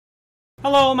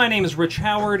Hello, my name is Rich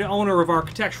Howard, owner of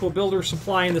Architectural Builder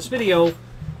Supply. In this video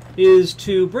is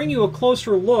to bring you a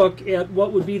closer look at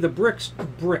what would be the Brooks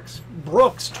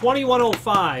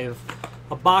 2105,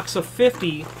 a box of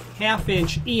 50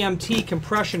 half-inch EMT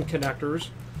compression connectors.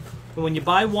 And when you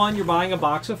buy one, you're buying a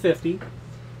box of 50.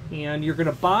 And you're going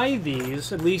to buy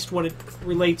these, at least when it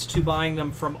relates to buying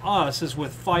them from us, is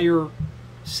with fire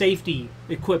safety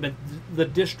equipment, the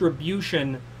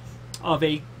distribution of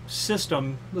a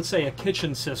system, let's say a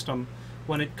kitchen system,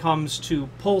 when it comes to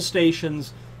pull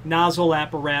stations, nozzle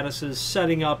apparatuses,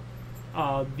 setting up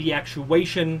the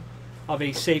actuation of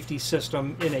a safety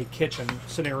system in a kitchen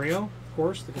scenario. Of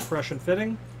course, the compression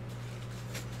fitting,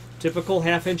 typical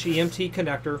half-inch EMT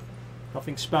connector.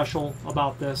 Nothing special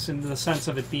about this in the sense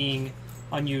of it being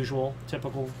unusual,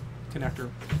 typical connector.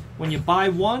 When you buy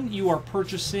one, you are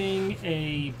purchasing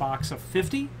a box of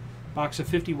 50. Box of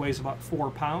 50 weighs about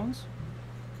 4 pounds.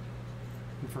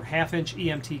 And for half-inch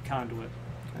EMT conduit.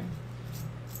 Okay.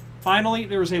 Finally,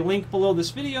 there is a link below this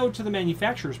video to the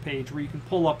manufacturer's page where you can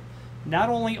pull up not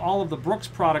only all of the Brooks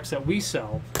products that we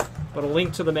sell, but a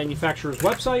link to the manufacturer's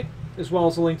website, as well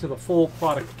as a link to the full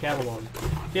product catalog.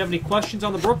 If you have any questions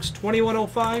on the Brooks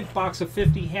 2105 box of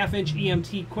 50 half-inch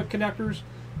EMT quick connectors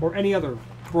or any other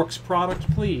Brooks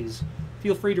product, please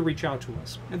feel free to reach out to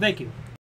us. And thank you.